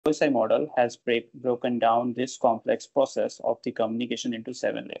OSI model has broken down this complex process of the communication into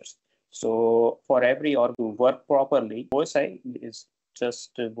 7 layers. So for every org to work properly, OSI is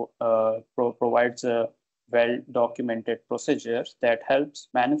just provides a well-documented procedures that helps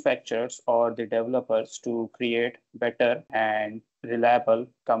manufacturers or the developers to create better and reliable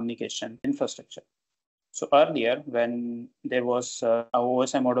communication infrastructure. So earlier, when there was a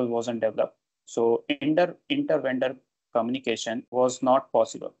OSI model wasn't developed, so inter-vendor communication was not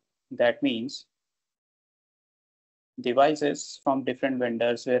possible. That means devices from different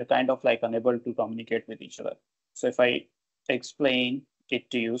vendors were kind of like unable to communicate with each other. So if I explain it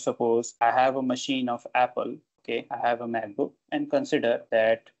to you, suppose I have a machine of Apple, okay, I have a MacBook, and consider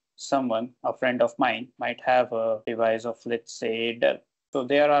that someone, a friend of mine, might have a device of, let's say, Dell. So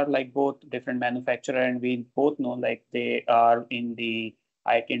there are like both different manufacturer, and we both know like they are in the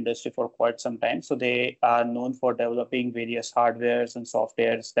IT industry for quite some time. So they are known for developing various hardwares and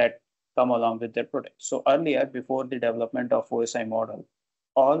softwares that come along with their product. So earlier, before the development of OSI model,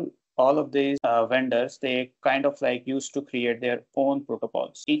 all all of these vendors, they kind of like used to create their own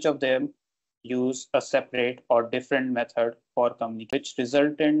protocols. Each of them use a separate or different method for communication, which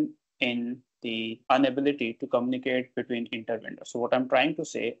resulted in the inability to communicate between inter-vendors. So what I'm trying to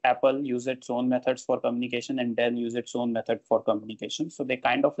say, Apple use its own methods for communication and Dell use its own method for communication. So they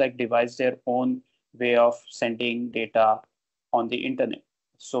kind of like devise their own way of sending data on the internet.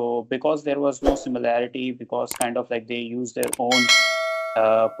 So because there was no similarity, because kind of like they use their own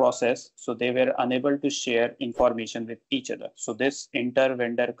process, so they were unable to share information with each other. So this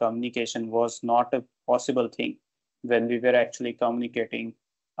inter-vendor communication was not a possible thing when we were actually communicating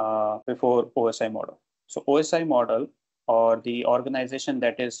before OSI model. So OSI model, or the organization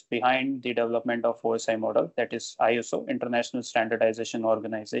that is behind the development of OSI model, that is ISO, International Standardization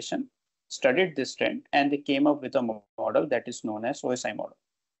Organization, studied this trend and they came up with a model that is known as OSI model.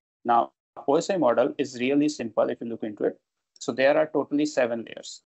 Now, OSI model is really simple if you look into it. So there are totally 7 layers.